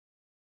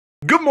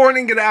Good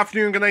morning, good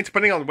afternoon, good night,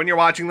 depending on when you're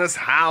watching this.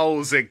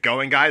 How's it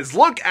going, guys?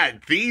 Look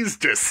at these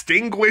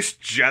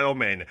distinguished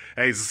gentlemen.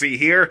 As you see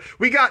here,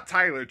 we got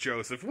Tyler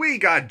Joseph, we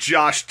got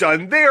Josh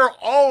Dunn. They're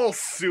all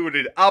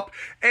suited up,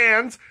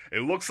 and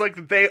it looks like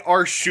that they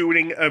are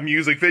shooting a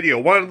music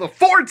video. One of the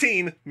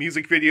 14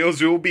 music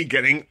videos we will be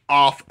getting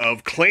off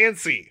of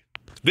Clancy.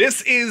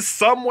 This is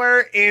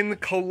somewhere in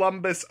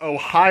Columbus,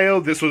 Ohio.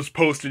 This was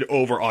posted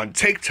over on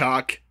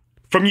TikTok.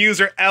 From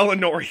user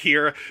Eleanor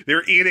here,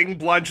 they're eating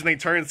lunch and they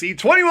turn and see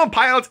 21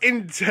 Pilots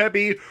and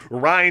Debbie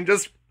Ryan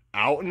just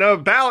out and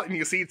about, and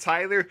you see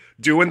Tyler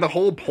doing the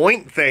whole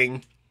point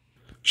thing.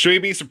 Should we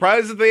be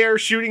surprised if they are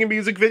shooting a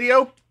music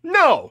video?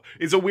 No!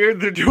 Is it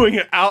weird they're doing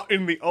it out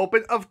in the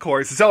open? Of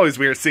course, it's always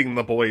weird seeing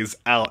the boys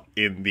out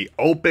in the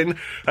open.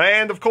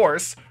 And of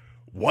course,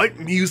 what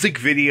music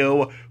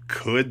video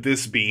could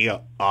this be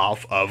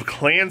off of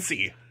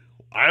Clancy?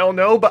 I don't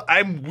know, but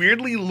I'm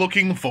weirdly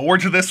looking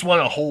forward to this one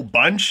a whole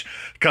bunch,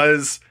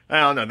 because, I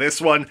don't know, this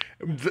one,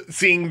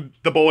 seeing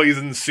the boys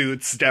in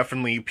suits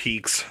definitely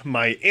piques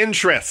my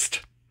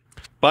interest.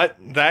 But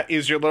that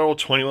is your little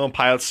 21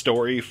 Pilots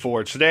story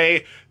for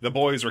today. The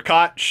boys were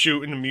caught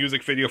shooting a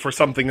music video for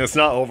something that's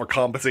not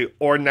Overcompensate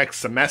or Next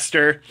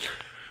Semester.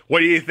 What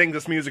do you think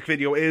this music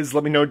video is?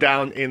 Let me know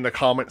down in the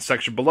comment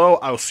section below.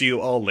 I'll see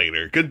you all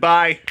later.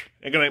 Goodbye,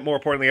 and good night. More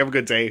importantly, have a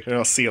good day, and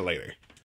I'll see you later.